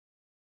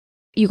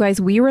You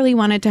guys, we really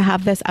wanted to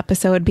have this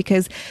episode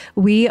because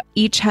we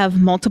each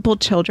have multiple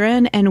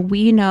children, and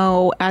we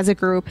know as a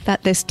group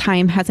that this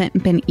time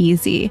hasn't been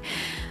easy.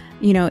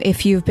 You know,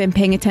 if you've been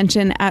paying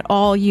attention at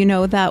all, you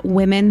know that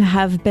women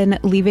have been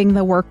leaving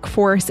the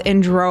workforce in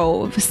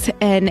droves,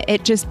 and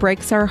it just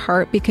breaks our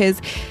heart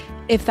because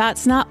if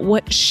that's not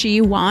what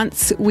she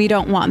wants, we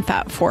don't want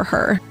that for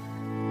her.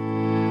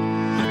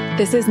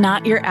 This is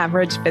not your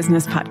average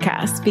business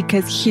podcast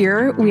because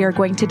here we are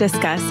going to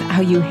discuss how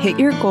you hit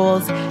your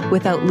goals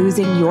without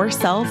losing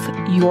yourself,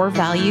 your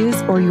values,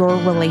 or your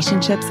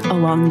relationships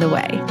along the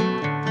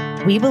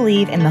way. We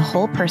believe in the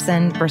whole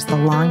person versus the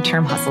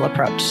long-term hustle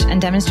approach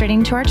and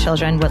demonstrating to our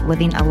children what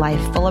living a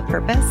life full of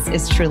purpose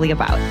is truly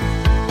about.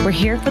 We're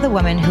here for the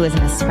woman who is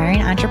an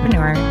aspiring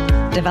entrepreneur,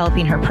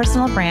 developing her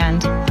personal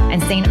brand,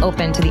 and staying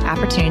open to the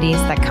opportunities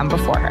that come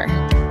before her.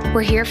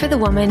 We're here for the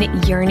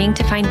woman yearning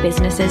to find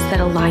businesses that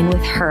align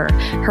with her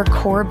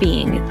core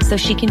being, so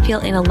she can feel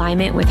in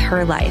alignment with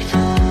her life.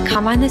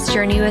 Come on this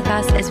journey with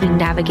us as we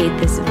navigate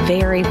this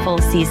very full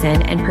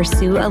season and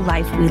pursue a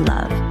life we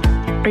love.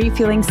 Are you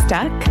feeling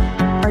stuck?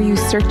 Are you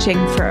searching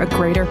for a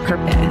greater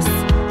purpose?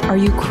 Are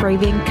you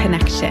craving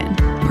connection?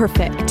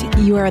 Perfect.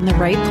 You are in the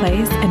right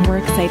place, and we're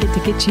excited to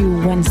get you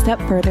one step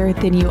further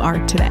than you are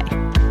today.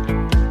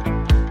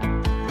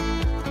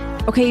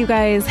 Okay, you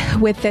guys,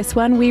 with this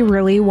one, we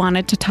really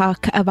wanted to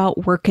talk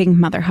about working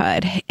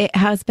motherhood. It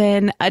has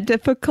been a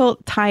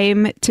difficult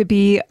time to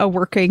be a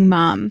working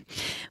mom.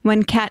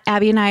 When Kat,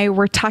 Abby, and I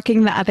were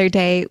talking the other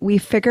day, we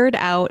figured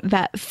out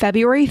that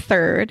February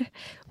 3rd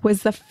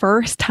was the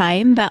first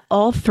time that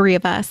all three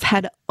of us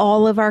had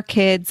all of our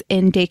kids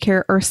in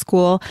daycare or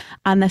school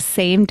on the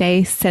same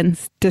day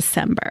since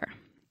December.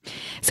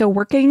 So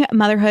working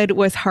motherhood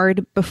was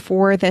hard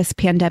before this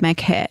pandemic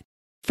hit,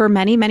 for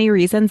many, many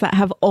reasons that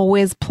have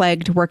always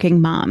plagued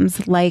working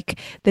moms, like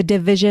the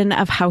division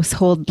of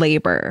household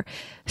labor.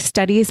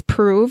 Studies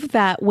prove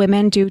that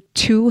women do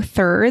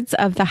 2/3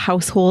 of the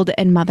household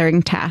and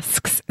mothering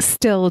tasks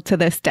still to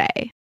this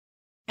day.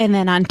 And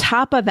then on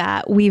top of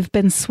that, we've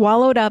been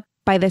swallowed up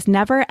by this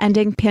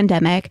never-ending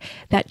pandemic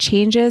that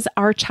changes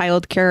our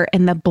childcare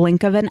in the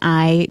blink of an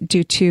eye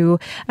due to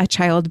a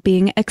child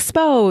being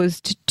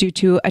exposed, due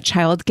to a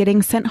child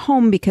getting sent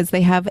home because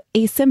they have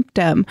a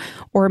symptom,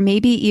 or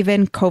maybe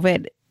even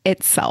COVID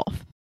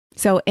itself.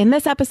 So in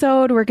this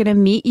episode, we're going to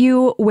meet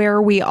you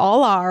where we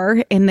all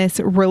are in this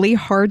really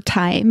hard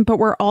time, but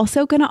we're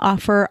also going to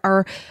offer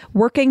our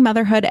working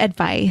motherhood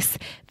advice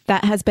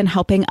that has been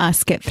helping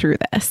us get through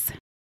this.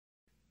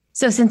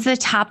 So since the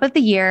top of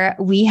the year,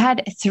 we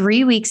had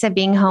 3 weeks of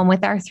being home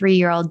with our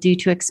 3-year-old due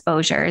to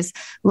exposures.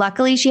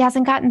 Luckily, she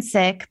hasn't gotten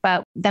sick,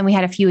 but then we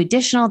had a few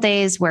additional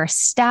days where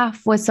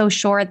staff was so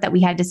short that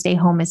we had to stay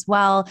home as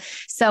well.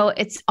 So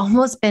it's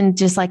almost been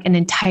just like an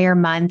entire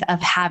month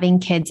of having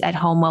kids at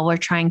home while we're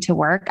trying to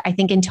work. I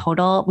think in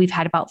total, we've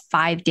had about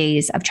 5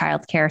 days of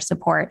childcare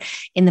support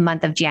in the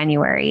month of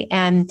January.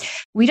 And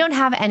we don't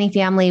have any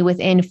family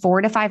within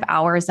 4 to 5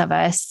 hours of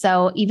us.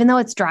 So even though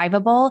it's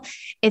drivable,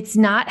 it's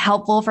not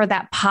helpful for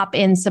that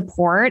pop-in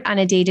support on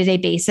a day-to-day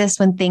basis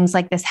when things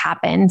like this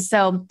happen.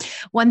 So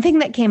one thing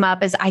that came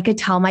up is I could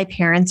tell my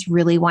parents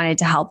really wanted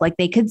to help. Like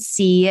they could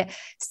see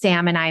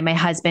Sam and I, my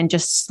husband,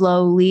 just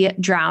slowly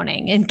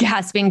drowning and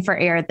gasping for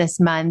air this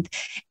month.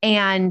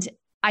 And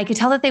I could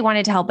tell that they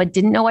wanted to help, but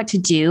didn't know what to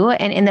do.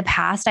 And in the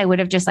past, I would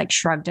have just like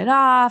shrugged it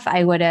off.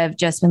 I would have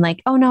just been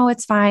like, oh no,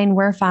 it's fine.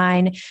 We're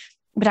fine.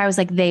 But I was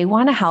like, they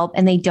want to help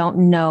and they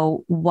don't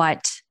know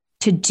what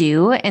to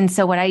do. And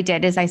so what I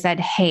did is I said,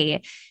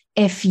 hey,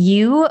 if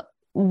you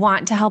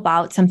want to help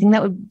out, something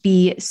that would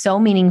be so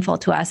meaningful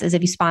to us is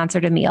if you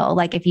sponsored a meal,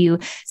 like if you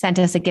sent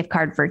us a gift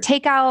card for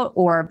takeout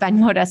or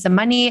Venmoed us some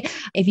money,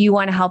 if you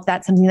want to help,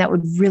 that's something that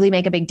would really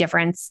make a big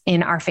difference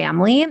in our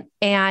family.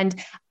 And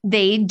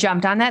they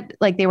jumped on that.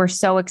 Like they were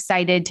so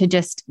excited to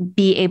just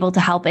be able to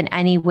help in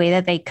any way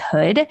that they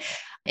could.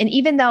 And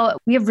even though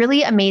we have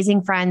really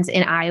amazing friends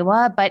in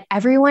Iowa, but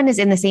everyone is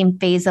in the same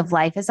phase of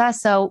life as us.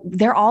 So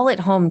they're all at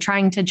home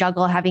trying to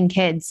juggle having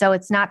kids. So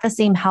it's not the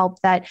same help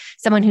that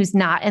someone who's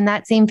not in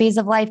that same phase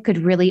of life could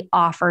really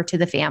offer to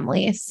the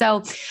family.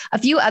 So a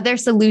few other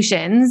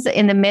solutions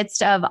in the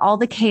midst of all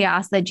the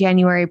chaos that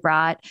January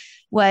brought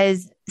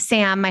was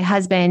Sam, my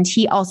husband.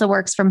 He also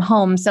works from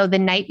home. So the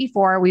night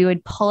before, we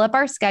would pull up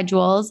our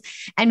schedules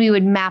and we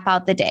would map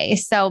out the day.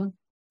 So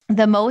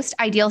the most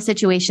ideal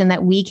situation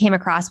that we came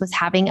across was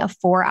having a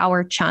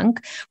 4-hour chunk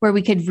where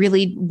we could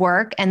really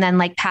work and then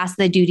like pass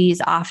the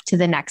duties off to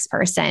the next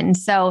person.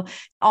 So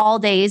all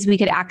days we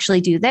could actually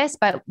do this,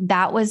 but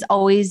that was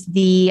always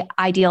the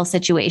ideal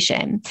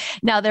situation.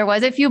 Now, there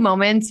was a few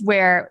moments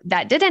where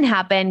that didn't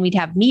happen. We'd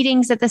have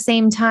meetings at the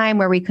same time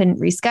where we couldn't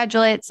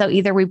reschedule it. So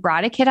either we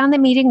brought a kid on the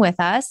meeting with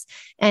us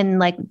and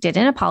like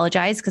didn't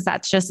apologize because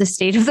that's just the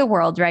state of the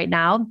world right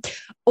now,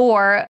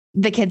 or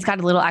the kids got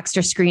a little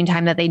extra screen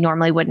time that they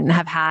normally wouldn't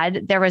have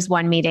had. There was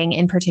one meeting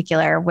in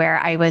particular where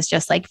I was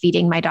just like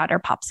feeding my daughter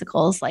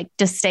popsicles, like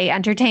just stay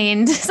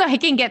entertained so I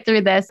can get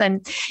through this.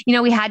 And, you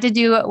know, we had to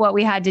do what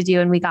we had to do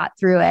and we got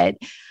through it.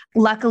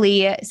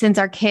 luckily, since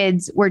our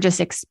kids were just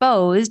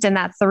exposed, and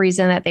that's the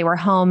reason that they were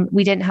home,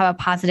 we didn't have a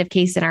positive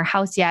case in our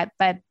house yet,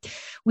 but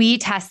we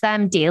test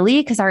them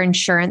daily because our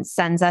insurance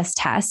sends us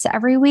tests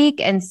every week.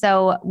 And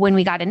so when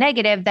we got a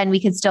negative, then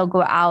we could still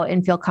go out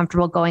and feel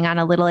comfortable going on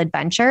a little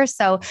adventure.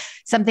 So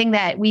something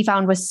that we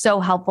found was so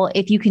helpful,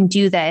 if you can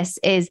do this,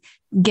 is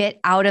get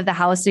out of the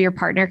house so your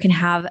partner can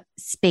have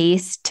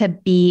space to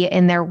be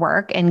in their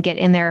work and get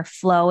in their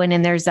flow and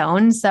in their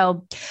zone.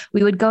 So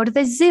we would go to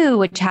the zoo,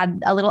 which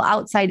had a little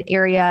outside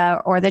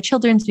area, or the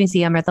children's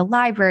museum, or the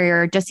library,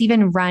 or just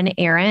even run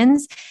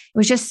errands. It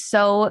was just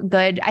so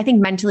good, I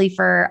think, mentally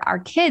for our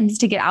kids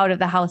to get out of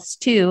the house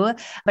too,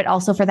 but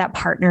also for that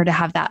partner to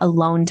have that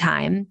alone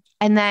time.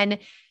 And then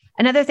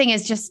another thing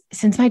is, just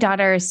since my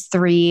daughter is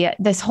 3,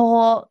 this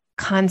whole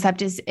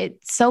concept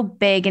it's so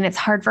big and it's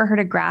hard for her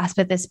to grasp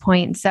at this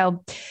point.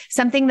 So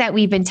something that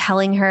we've been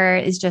telling her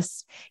is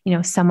just,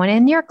 someone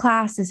in your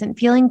class isn't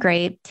feeling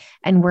great,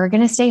 and we're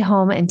going to stay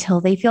home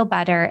until they feel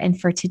better. And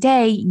for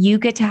today, you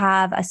get to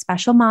have a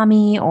special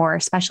mommy or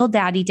special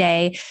daddy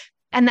day.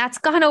 And that's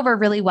gone over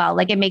really well.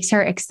 Like, it makes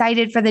her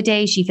excited for the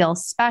day. She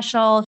feels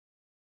special.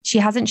 She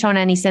hasn't shown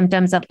any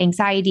symptoms of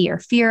anxiety or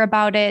fear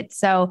about it.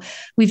 So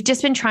we've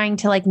just been trying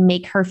to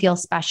make her feel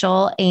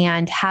special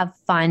and have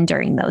fun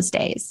during those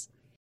days.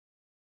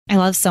 I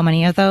love so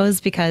many of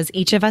those because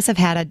each of us have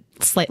had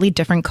a slightly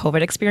different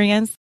COVID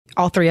experience.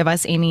 All 3 of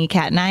us, Amy,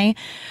 Kat, and I,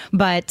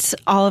 but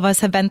all of us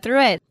have been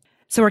through it.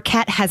 So where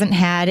Kat hasn't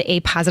had a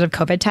positive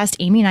COVID test,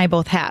 Amy and I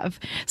both have.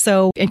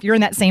 So if you're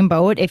in that same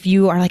boat, if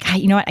you are like,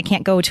 you know what, I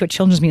can't go to a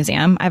children's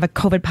museum, I have a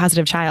COVID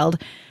positive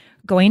child.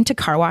 Going to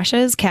car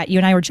washes, Kat, you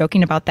and I were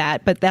joking about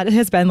that, but that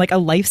has been like a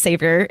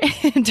lifesaver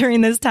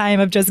during this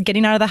time of just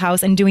getting out of the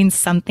house and doing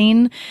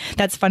something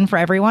that's fun for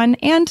everyone.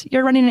 And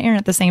you're running an errand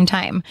at the same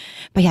time.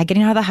 But yeah,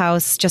 getting out of the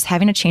house, just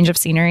having a change of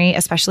scenery,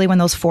 especially when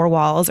those 4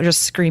 walls are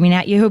just screaming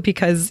at you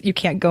because you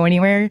can't go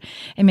anywhere,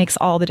 it makes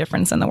all the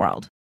difference in the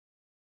world.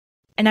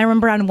 And I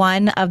remember on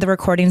one of the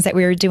recordings that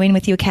we were doing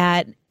with you,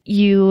 Kat,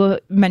 you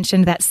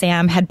mentioned that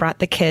Sam had brought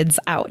the kids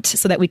out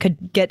so that we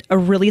could get a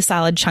really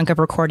solid chunk of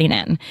recording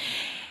in.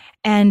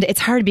 And it's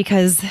hard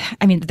because,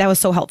 that was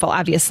so helpful,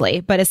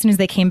 obviously. But as soon as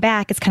they came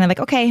back, it's kind of like,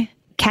 okay,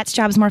 Kat's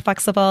job's more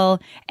flexible.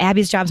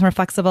 Abby's job's more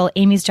flexible.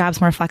 Amy's job's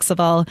more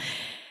flexible.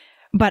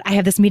 But I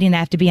have this meeting that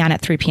I have to be on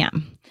at 3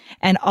 p.m.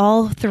 And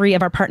all 3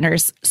 of our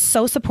partners,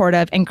 so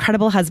supportive,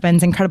 incredible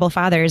husbands, incredible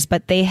fathers,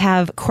 but they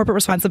have corporate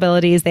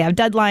responsibilities. They have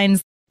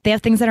deadlines. They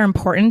have things that are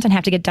important and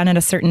have to get done at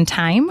a certain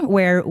time,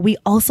 where we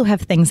also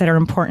have things that are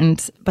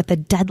important, but the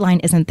deadline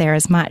isn't there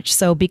as much.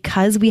 So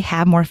because we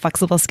have more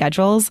flexible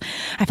schedules,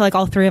 I feel like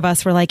all 3 of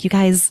us were like, you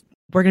guys,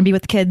 we're going to be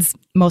with the kids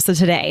most of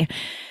today.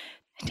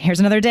 Here's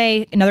another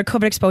day, another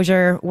COVID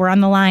exposure. We're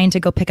on the line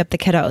to go pick up the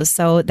kiddos.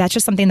 So that's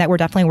just something that we're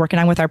definitely working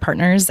on with our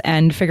partners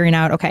and figuring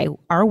out, okay,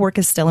 our work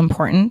is still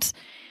important.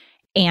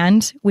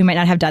 And we might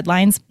not have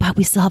deadlines, but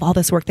we still have all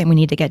this work that we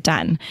need to get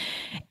done.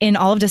 In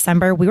all of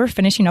December, we were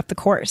finishing up the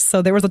course.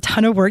 So there was a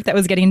ton of work that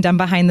was getting done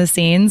behind the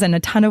scenes and a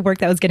ton of work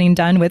that was getting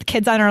done with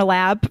kids on our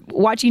lap,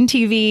 watching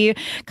TV,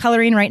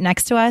 coloring right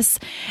next to us,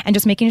 and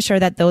just making sure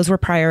that those were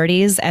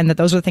priorities and that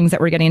those were the things that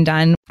were getting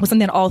done was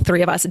something that all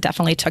 3 of us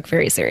definitely took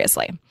very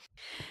seriously.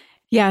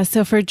 Yeah.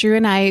 So for Drew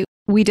and I,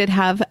 we did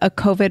have a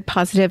COVID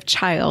positive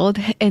child.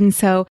 And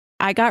so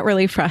I got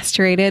really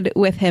frustrated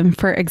with him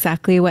for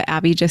exactly what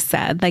Abby just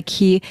said. Like,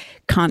 he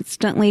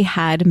constantly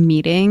had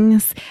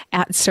meetings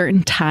at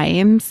certain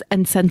times.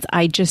 And since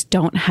I just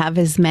don't have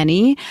as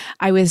many,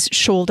 I was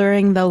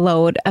shouldering the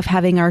load of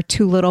having our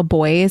 2 little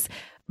boys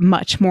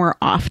much more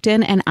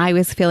often. And I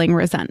was feeling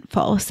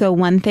resentful. So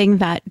one thing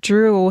that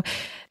Drew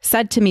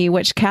said to me,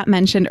 which Kat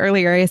mentioned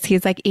earlier, is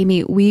he's like,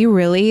 Amy, we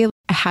really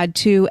had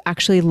to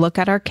actually look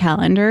at our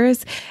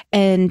calendars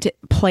and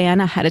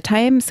plan ahead of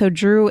time. So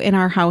Drew in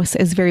our house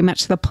is very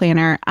much the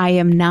planner. I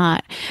am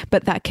not,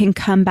 but that can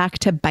come back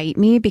to bite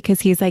me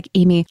because he's like,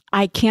 Amy,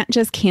 I can't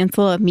just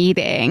cancel a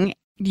meeting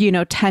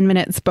 10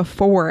 minutes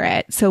before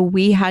it. So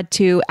we had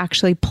to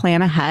actually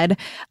plan ahead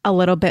a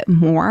little bit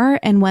more.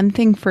 And one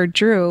thing for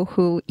Drew,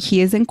 who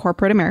he is in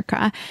corporate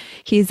America,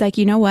 he's like,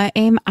 you know what,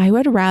 Aim, I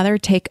would rather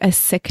take a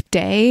sick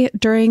day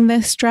during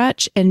this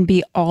stretch and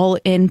be all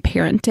in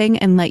parenting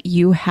and let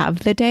you have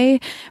the day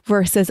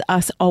versus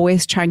us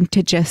always trying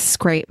to just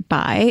scrape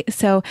by.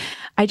 So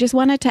I just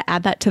wanted to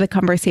add that to the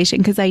conversation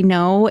because I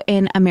know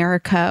in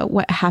America,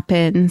 what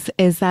happens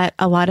is that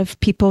a lot of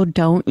people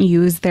don't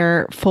use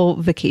their full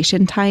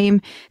vacation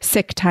time,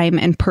 sick time,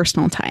 and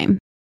personal time.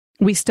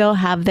 We still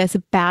have this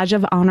badge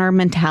of honor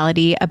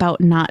mentality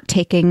about not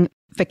taking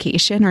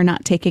vacation or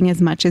not taking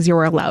as much as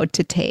you're allowed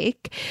to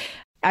take.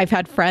 I've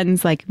had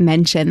friends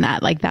mention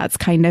that, that's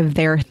kind of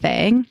their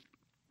thing.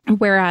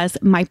 Whereas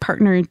my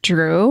partner,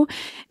 Drew,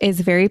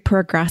 is very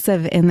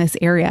progressive in this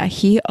area.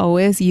 He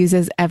always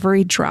uses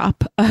every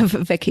drop of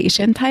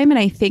vacation time. And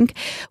I think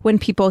when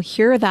people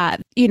hear that,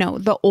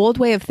 the old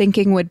way of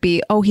thinking would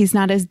be, oh, he's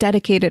not as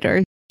dedicated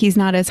or he's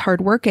not as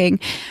hardworking.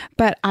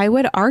 But I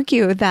would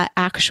argue that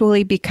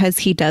actually because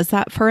he does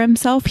that for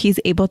himself, he's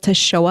able to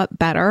show up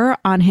better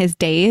on his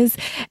days,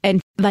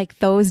 and like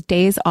those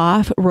days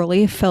off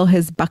really fill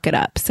his bucket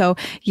up. So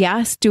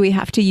yes, do we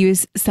have to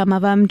use some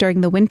of them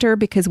during the winter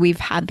because we've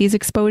had these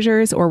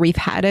exposures or we've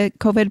had a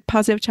COVID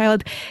positive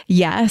child?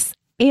 Yes.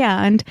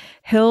 And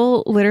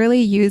he'll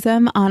literally use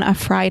them on a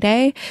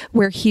Friday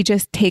where he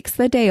just takes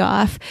the day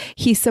off.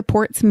 He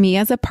supports me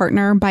as a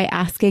partner by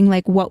asking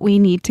like what we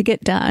need to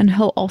get done.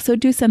 He'll also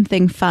do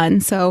something fun.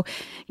 So,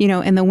 you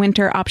know, in the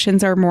winter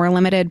options are more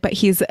limited, but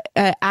he's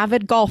an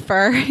avid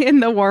golfer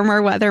in the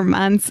warmer weather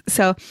months.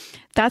 So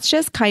that's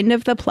just kind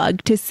of the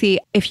plug to see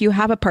if you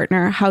have a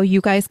partner, how you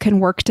guys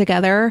can work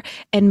together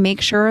and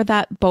make sure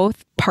that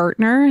both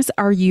partners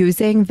are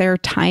using their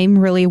time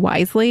really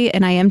wisely.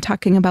 And I am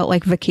talking about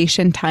like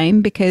vacation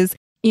time because,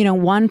 you know,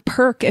 one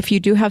perk if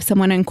you do have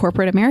someone in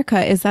corporate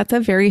America is that's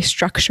a very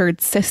structured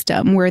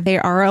system where they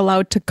are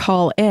allowed to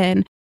call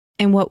in.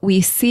 And what we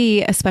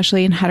see,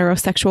 especially in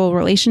heterosexual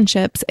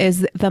relationships,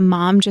 is the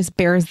mom just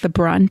bears the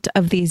brunt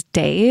of these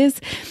days.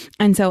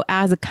 And so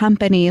as a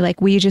company, like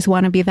we just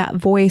want to be that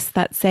voice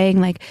that's saying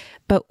like,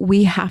 but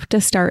we have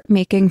to start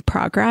making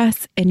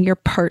progress, and your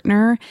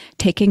partner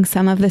taking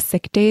some of the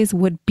sick days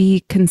would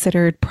be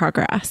considered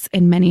progress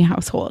in many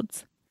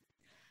households.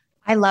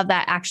 I love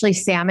that. Actually,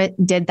 Sam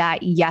did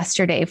that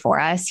yesterday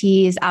for us.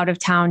 He's out of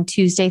town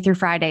Tuesday through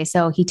Friday.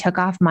 So he took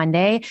off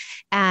Monday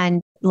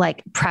and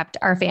like prepped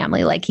our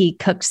family. Like he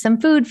cooked some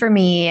food for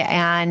me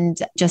and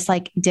just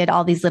like did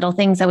all these little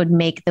things that would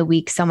make the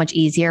week so much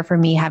easier for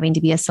me having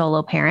to be a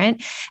solo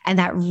parent. And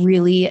that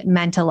really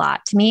meant a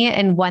lot to me.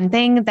 And one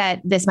thing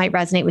that this might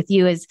resonate with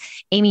you is,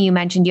 Amy, you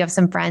mentioned you have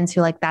some friends who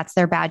like, that's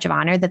their badge of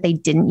honor that they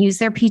didn't use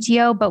their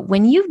PTO. But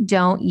when you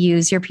don't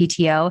use your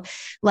PTO,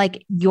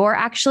 like you're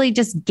actually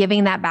just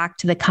giving that back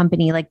to the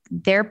company. Like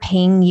they're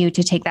paying you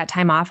to take that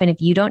time off. And if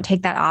you don't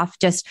take that off,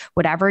 just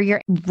whatever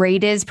your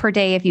rate is per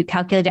day, if you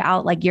calculate it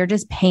out, like you're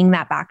just paying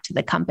that back to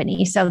the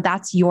company. So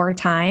that's your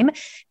time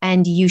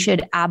and you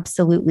should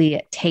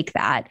absolutely take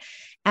that.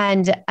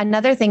 And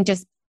another thing,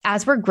 just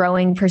as we're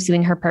growing,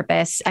 pursuing her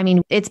purpose, I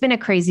mean, it's been a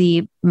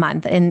crazy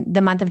month, and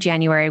the month of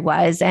January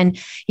was, and,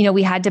 you know,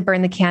 we had to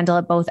burn the candle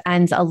at both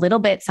ends a little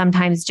bit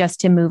sometimes just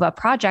to move a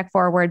project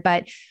forward,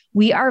 but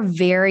we are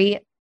very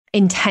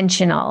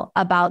intentional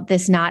about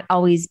this not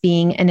always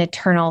being an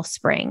eternal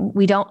spring.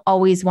 We don't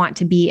always want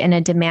to be in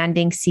a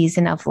demanding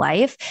season of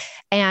life.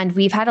 And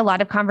we've had a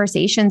lot of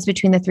conversations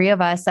between the three of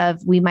us of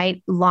we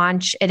might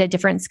launch at a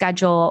different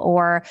schedule,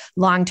 or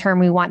long-term,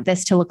 we want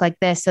this to look like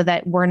this so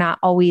that we're not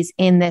always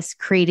in this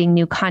creating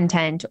new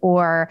content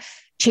or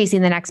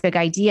chasing the next big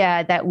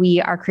idea, that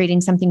we are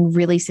creating something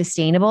really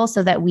sustainable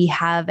so that we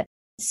have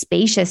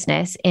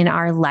spaciousness in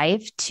our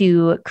life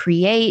to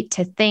create,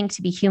 to think,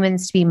 to be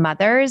humans, to be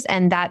mothers.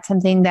 And that's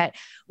something that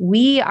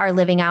we are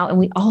living out. And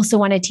we also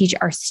want to teach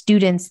our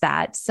students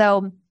that.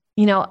 So,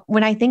 you know,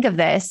 when I think of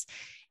this,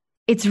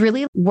 it's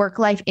really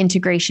work-life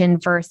integration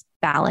versus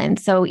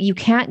balance. So you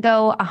can't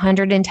go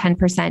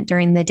 110%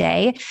 during the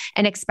day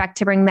and expect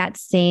to bring that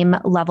same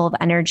level of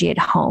energy at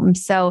home.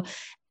 So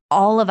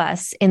all of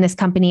us in this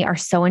company are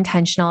so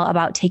intentional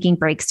about taking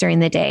breaks during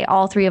the day.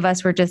 All three of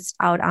us were just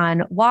out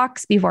on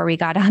walks before we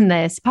got on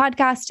this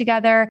podcast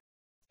together.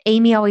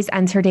 Amy always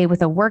ends her day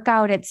with a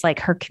workout. It's like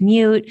her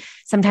commute.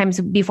 Sometimes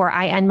before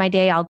I end my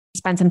day, I'll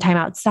spend some time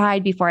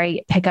outside before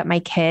I pick up my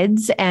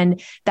kids. And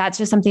that's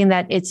just something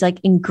that it's like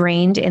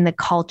ingrained in the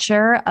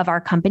culture of our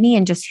company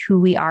and just who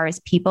we are as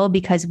people,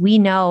 because we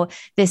know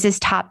this is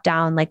top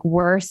down, like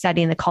we're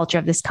setting the culture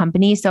of this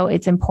company. So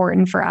it's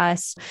important for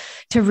us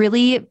to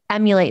really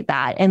emulate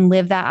that and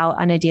live that out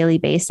on a daily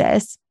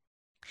basis.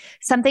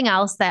 Something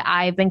else that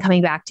I've been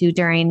coming back to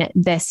during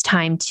this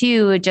time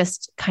too,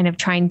 just kind of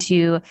trying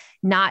to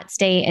not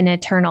stay in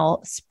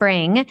eternal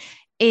spring,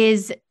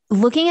 is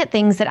looking at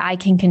things that I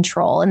can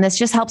control. And this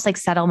just helps like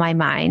settle my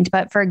mind.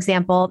 But for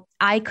example,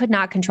 I could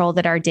not control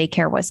that our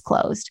daycare was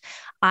closed.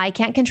 I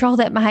can't control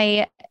that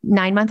my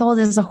 9-month-old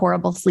is a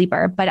horrible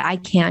sleeper, but I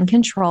can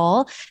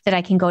control that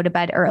I can go to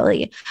bed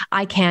early.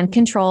 I can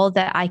control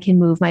that I can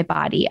move my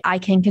body. I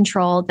can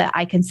control that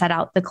I can set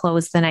out the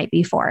clothes the night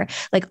before.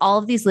 Like all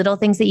of these little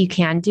things that you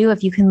can do,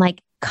 if you can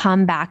like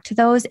come back to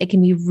those, it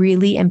can be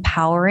really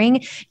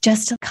empowering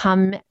just to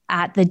come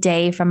at the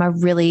day from a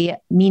really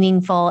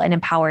meaningful and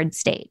empowered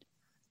state.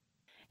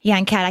 Yeah.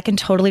 And Kat, I can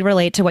totally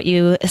relate to what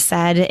you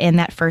said in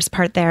that first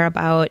part there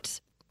about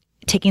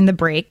taking the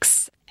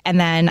breaks. And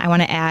then I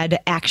want to add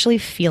actually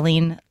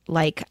feeling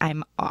like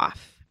I'm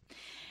off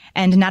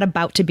and not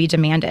about to be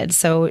demanded.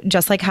 So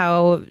just like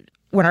how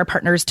when our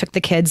partners took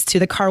the kids to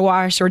the car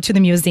wash or to the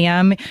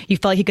museum, you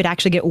felt like you could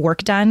actually get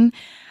work done.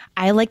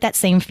 I like that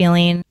same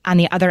feeling on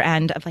the other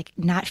end of like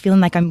not feeling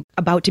like I'm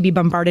about to be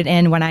bombarded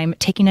in when I'm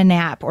taking a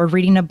nap or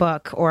reading a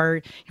book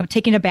or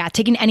taking a bath,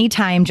 taking any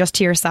time just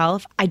to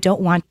yourself. I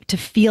don't want to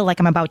feel like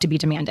I'm about to be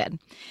demanded.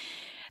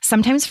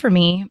 Sometimes for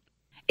me,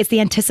 it's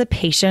the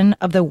anticipation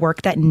of the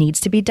work that needs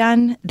to be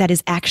done that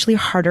is actually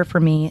harder for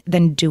me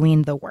than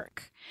doing the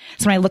work.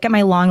 So when I look at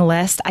my long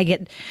list, I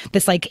get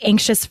this like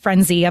anxious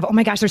frenzy of, oh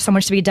my gosh, there's so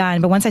much to be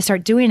done. But once I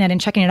start doing it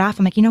and checking it off,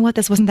 I'm like, you know what?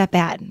 This wasn't that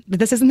bad.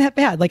 This isn't that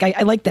bad. Like,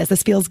 I like this.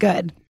 This feels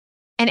good.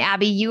 And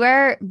Abby, you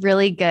are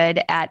really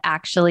good at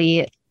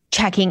actually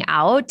checking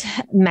out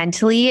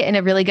mentally in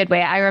a really good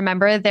way. I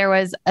remember there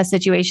was a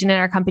situation in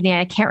our company.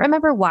 And I can't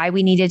remember why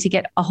we needed to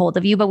get a hold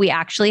of you, but we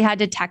actually had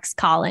to text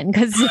Colin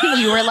because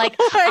you were like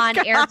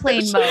on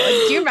airplane mode.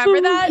 Do you remember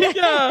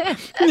that?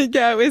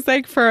 Yeah, it was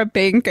like for a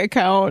bank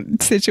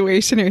account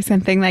situation or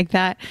something like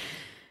that.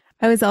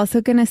 I was also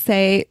going to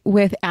say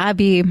with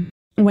Abby,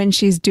 when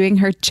she's doing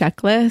her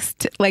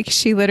checklist, like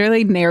she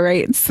literally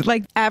narrates,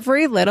 like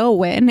every little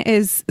win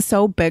is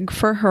so big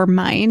for her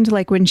mind.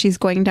 Like when she's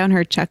going down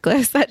her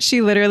checklist, that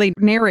she literally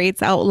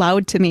narrates out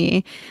loud to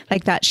me,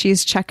 like that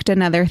she's checked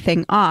another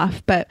thing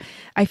off. But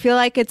I feel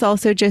like it's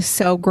also just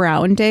so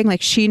grounding.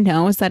 Like she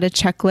knows that a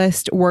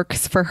checklist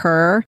works for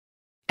her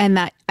and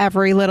that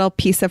every little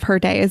piece of her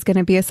day is going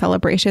to be a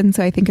celebration.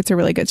 So I think it's a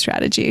really good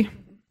strategy.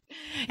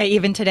 Hey,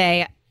 even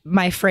today,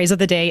 my phrase of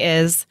the day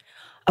is,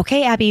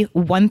 okay, Abby,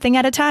 one thing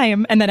at a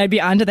time, and then I'd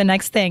be on to the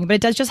next thing. But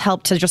it does just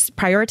help to just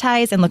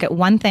prioritize and look at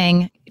one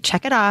thing,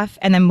 check it off,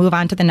 and then move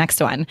on to the next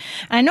one. And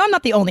I know I'm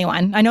not the only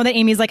one. I know that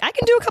Amy's like, I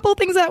can do a couple of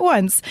things at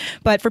once.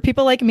 But for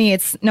people like me,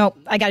 it's no,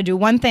 I got to do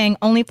one thing,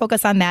 only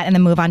focus on that, and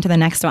then move on to the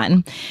next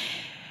one.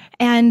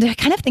 And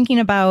kind of thinking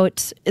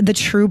about the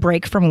true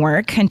break from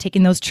work and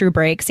taking those true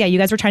breaks. Yeah, you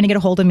guys were trying to get a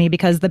hold of me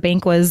because the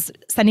bank was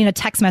sending a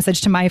text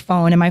message to my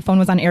phone and my phone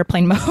was on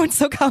airplane mode.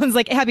 So Colin's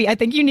like, Abby, I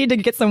think you need to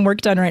get some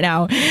work done right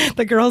now.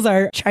 The girls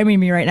are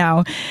chiming me right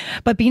now.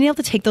 But being able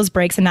to take those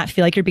breaks and not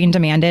feel like you're being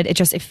demanded,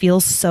 it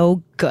feels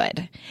so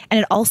good. And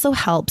it also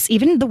helps,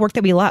 even the work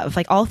that we love.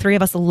 Like all three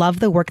of us love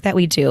the work that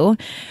we do.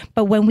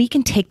 But when we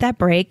can take that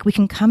break, we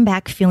can come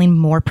back feeling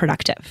more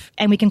productive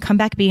and we can come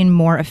back being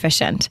more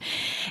efficient.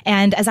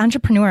 And as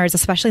entrepreneurs,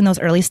 especially in those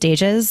early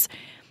stages,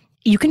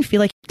 you can feel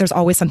like there's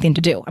always something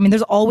to do. I mean,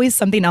 there's always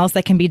something else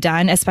that can be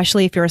done,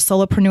 especially if you're a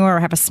solopreneur or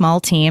have a small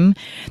team.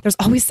 There's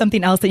always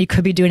something else that you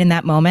could be doing in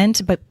that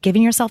moment, but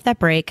giving yourself that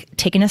break,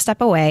 taking a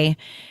step away,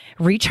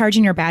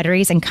 recharging your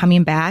batteries and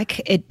coming back,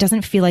 it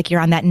doesn't feel like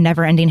you're on that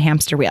never-ending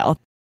hamster wheel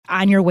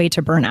on your way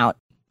to burnout.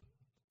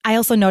 I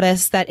also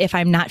notice that if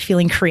I'm not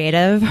feeling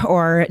creative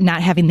or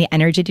not having the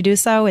energy to do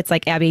so, it's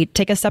like, Abby,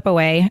 take a step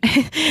away.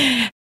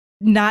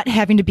 Not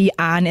having to be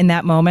on in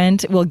that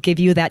moment will give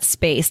you that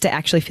space to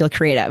actually feel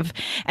creative.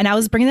 And I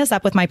was bringing this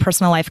up with my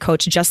personal life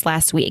coach just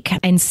last week. I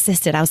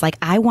insisted. I was like,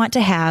 I want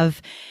to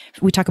have,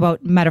 we talk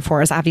about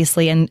metaphors,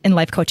 obviously, in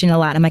life coaching a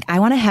lot. I'm like, I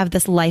want to have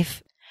this light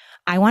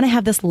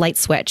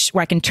switch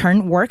where I can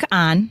turn work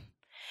on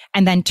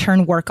and then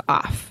turn work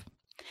off.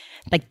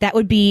 Like that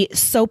would be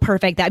so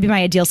perfect. That'd be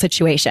my ideal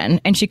situation.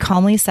 And she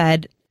calmly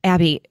said,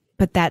 Abby,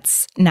 but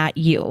that's not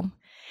you.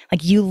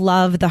 Like you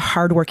love the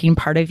hardworking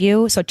part of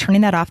you. So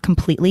turning that off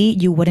completely,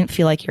 you wouldn't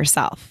feel like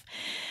yourself.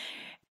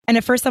 And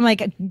at first I'm like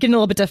getting a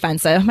little bit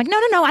defensive. I'm like,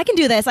 no, I can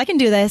do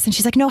this. And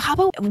she's like, no, how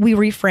about we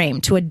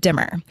reframe to a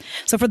dimmer?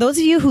 So for those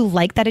of you who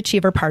like that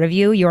achiever part of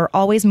you, you're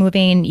always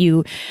moving,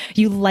 you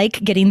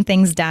like getting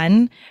things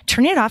done,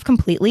 turning it off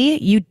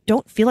completely, you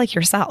don't feel like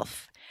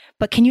yourself.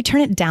 But can you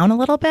turn it down a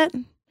little bit?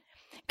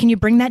 Can you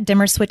bring that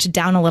dimmer switch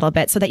down a little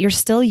bit so that you're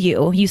still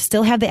you? You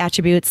still have the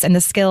attributes and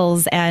the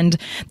skills and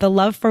the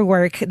love for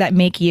work that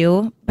make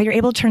you, but you're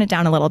able to turn it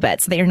down a little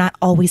bit so that you're not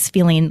always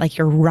feeling like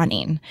you're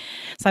running.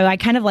 So I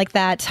kind of like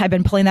that. I've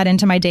been pulling that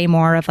into my day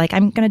more of like,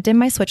 I'm going to dim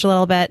my switch a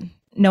little bit,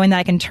 knowing that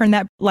I can turn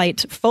that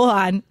light full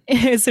on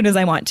as soon as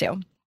I want to.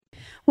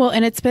 Well,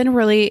 and it's been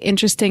really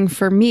interesting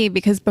for me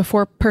because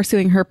before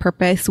pursuing her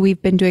purpose,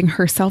 we've been doing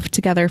Herself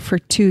together for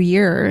 2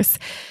 years.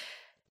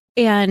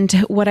 And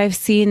what I've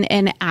seen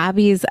in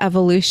Abby's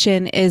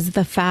evolution is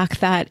the fact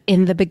that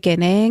in the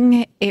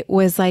beginning, it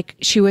was like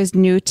she was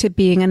new to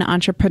being an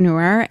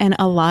entrepreneur. And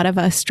a lot of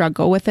us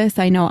struggle with this.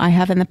 I know I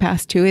have in the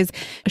past too, is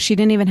she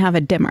didn't even have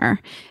a dimmer.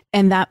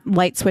 And that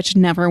light switch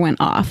never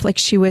went off. Like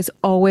she was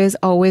always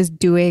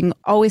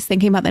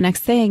thinking about the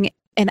next thing.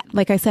 And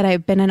like I said,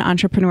 I've been an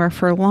entrepreneur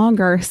for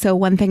longer. So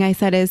one thing I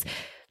said is,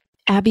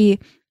 Abby,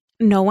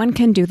 no one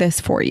can do this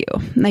for you.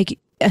 Like,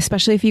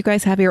 especially if you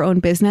guys have your own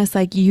business,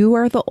 like you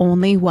are the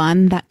only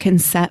one that can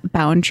set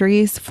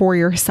boundaries for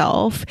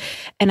yourself.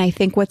 And I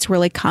think what's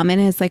really common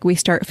is like we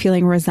start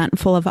feeling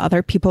resentful of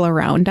other people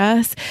around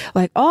us.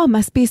 Like, oh, it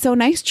must be so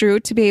nice, Drew,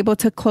 to be able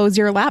to close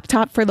your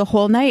laptop for the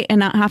whole night and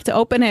not have to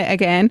open it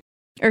again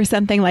or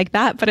something like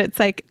that. But it's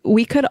like,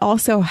 we could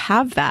also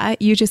have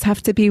that. You just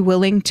have to be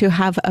willing to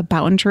have a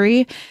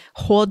boundary,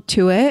 hold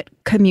to it,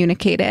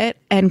 communicate it,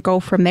 and go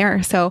from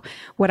there. So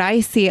what I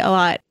see a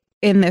lot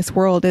in this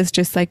world is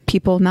just like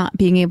people not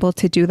being able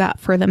to do that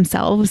for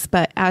themselves.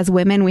 But as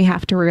women, we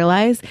have to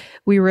realize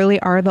we really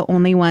are the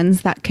only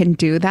ones that can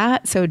do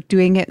that. So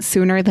doing it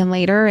sooner than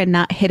later and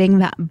not hitting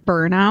that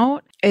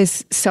burnout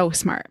is so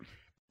smart.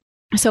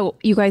 So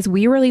you guys,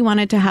 we really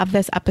wanted to have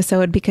this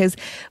episode because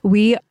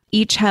we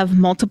each have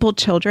multiple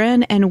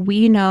children and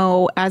we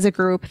know as a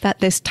group that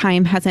this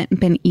time hasn't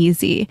been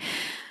easy.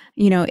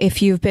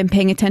 If you've been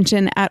paying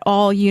attention at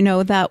all, you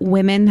know that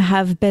women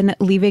have been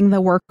leaving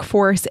the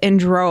workforce in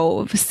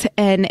droves,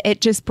 and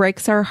it just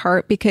breaks our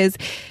heart because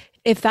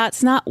if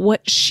that's not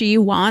what she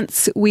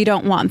wants, we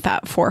don't want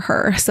that for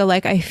her. So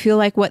I feel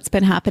like what's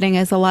been happening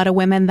is a lot of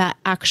women that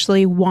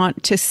actually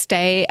want to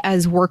stay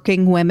as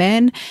working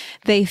women,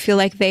 they feel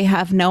like they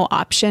have no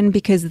option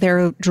because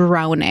they're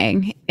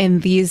drowning in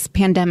these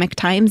pandemic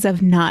times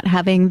of not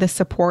having the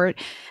support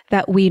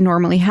that we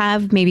normally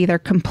have. Maybe they're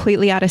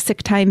completely out of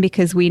sick time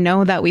because we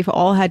know that we've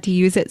all had to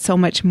use it so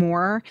much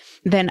more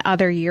than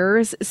other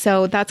years.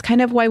 So that's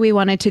kind of why we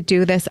wanted to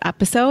do this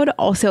episode.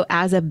 Also,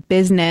 as a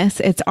business,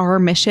 it's our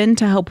mission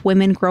to help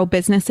women grow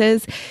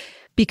businesses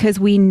because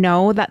we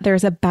know that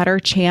there's a better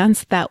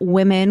chance that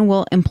women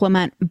will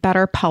implement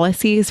better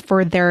policies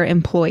for their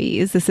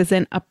employees. This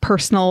isn't a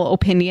personal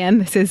opinion.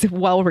 This is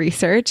well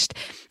researched.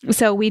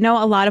 So we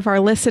know a lot of our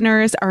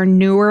listeners are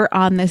newer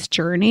on this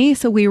journey.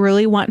 So we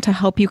really want to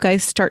help you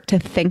guys start to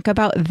think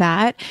about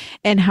that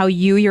and how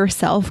you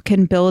yourself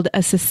can build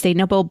a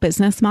sustainable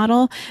business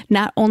model,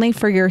 not only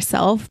for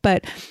yourself,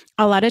 but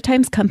a lot of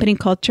times company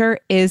culture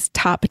is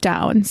top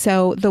down.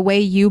 So the way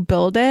you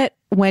build it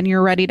when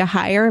you're ready to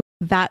hire,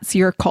 that's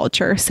your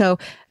culture. So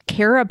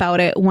care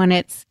about it when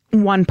it's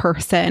one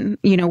person.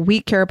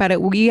 We care about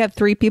it. We have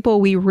 3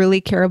 people. We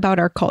really care about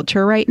our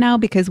culture right now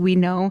because we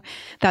know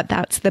that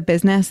that's the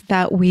business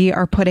that we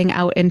are putting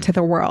out into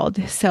the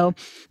world. So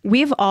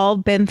we've all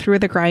been through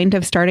the grind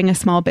of starting a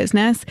small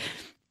business.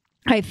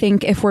 I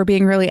think if we're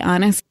being really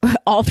honest,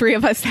 all 3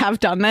 of us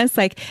have done this.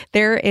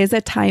 There is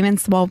a time in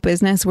small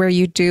business where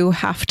you do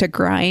have to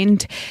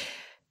grind.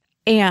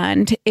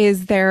 And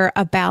is there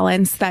a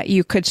balance that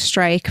you could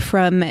strike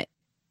from?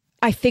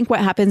 I think what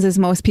happens is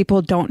most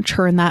people don't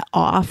turn that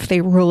off.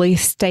 They really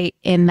stay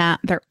in that.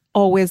 They're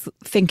always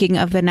thinking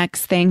of the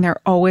next thing.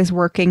 They're always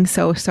working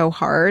so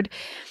hard.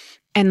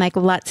 And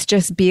let's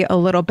just be a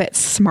little bit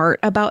smart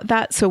about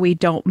that so we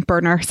don't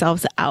burn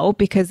ourselves out,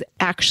 because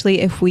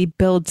actually if we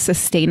build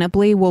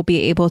sustainably, we'll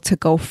be able to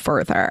go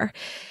further.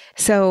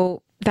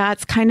 So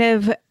that's kind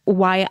of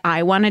why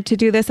I wanted to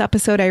do this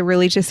episode. I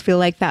really just feel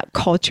like that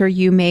culture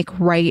you make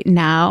right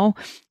now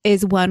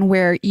is one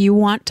where you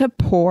want to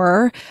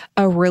pour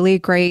a really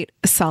great,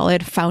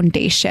 solid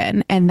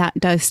foundation. And that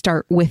does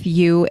start with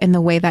you and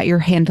the way that you're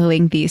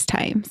handling these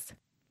times.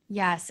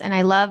 Yes. And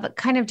I love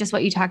kind of just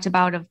what you talked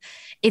about of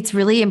it's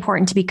really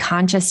important to be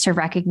conscious to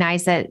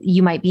recognize that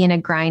you might be in a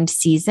grind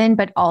season,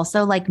 but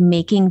also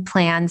making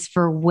plans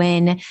for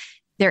when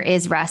there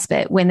is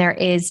respite, when there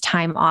is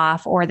time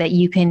off, or that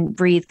you can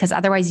breathe, because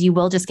otherwise you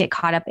will just get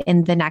caught up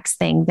in the next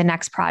thing, the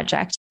next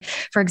project.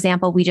 For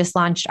example, we just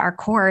launched our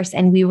course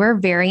and we were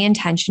very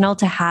intentional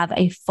to have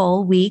a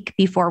full week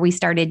before we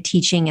started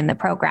teaching in the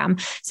program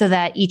so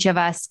that each of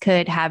us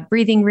could have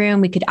breathing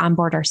room. We could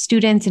onboard our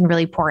students and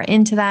really pour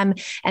into them.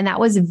 And that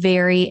was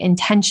very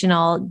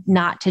intentional,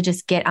 not to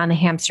just get on the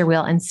hamster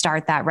wheel and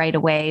start that right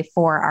away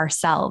for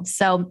ourselves.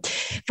 So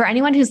for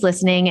anyone who's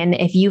listening, and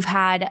if you've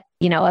had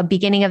a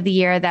beginning of the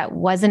year that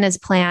wasn't as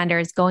planned or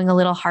is going a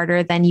little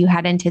harder than you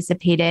had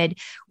anticipated,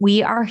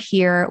 we are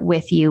here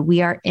with you.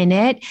 We are in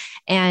it.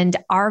 And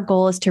our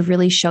goal is to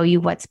really show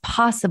you what's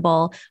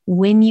possible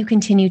when you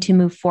continue to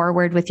move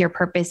forward with your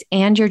purpose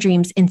and your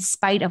dreams in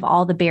spite of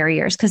all the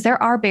barriers, because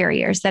there are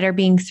barriers that are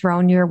being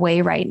thrown your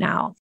way right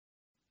now.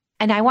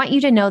 And I want you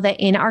to know that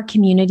in our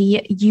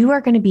community, you are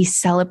going to be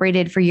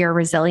celebrated for your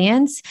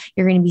resilience.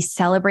 You're going to be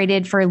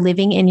celebrated for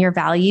living in your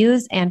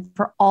values and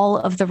for all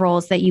of the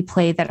roles that you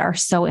play that are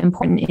so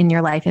important in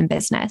your life and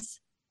business.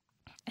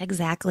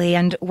 Exactly.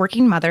 And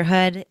working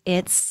motherhood,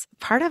 it's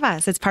part of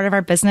us. It's part of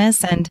our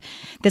business. And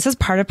this is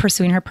part of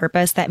pursuing her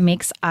purpose that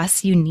makes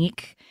us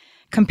unique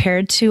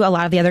compared to a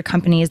lot of the other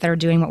companies that are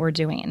doing what we're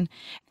doing.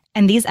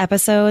 And these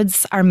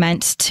episodes are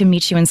meant to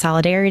meet you in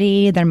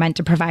solidarity. They're meant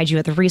to provide you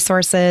with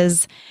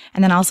resources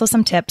and then also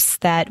some tips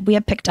that we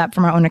have picked up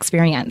from our own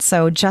experience.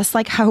 So just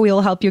like how we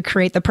will help you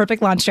create the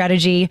perfect launch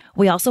strategy,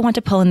 we also want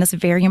to pull in this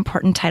very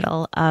important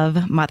title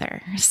of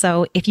mother.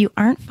 So if you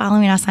aren't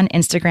following us on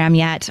Instagram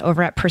yet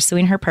over at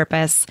Pursuing Her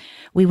Purpose,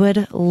 we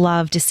would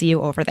love to see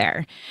you over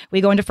there.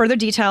 We go into further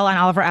detail on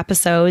all of our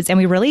episodes and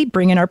we really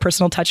bring in our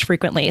personal touch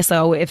frequently.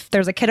 So if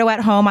there's a kiddo at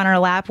home on our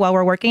lap while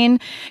we're working,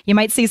 you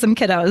might see some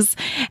kiddos.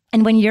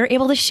 And when you're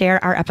able to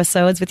share our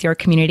episodes with your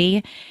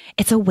community,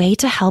 it's a way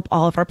to help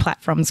all of our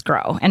platforms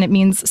grow. And it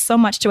means so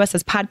much to us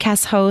as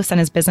podcast hosts and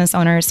as business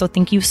owners. So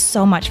thank you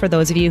so much for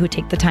those of you who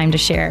take the time to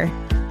share.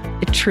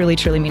 It truly,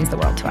 truly means the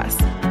world to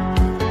us.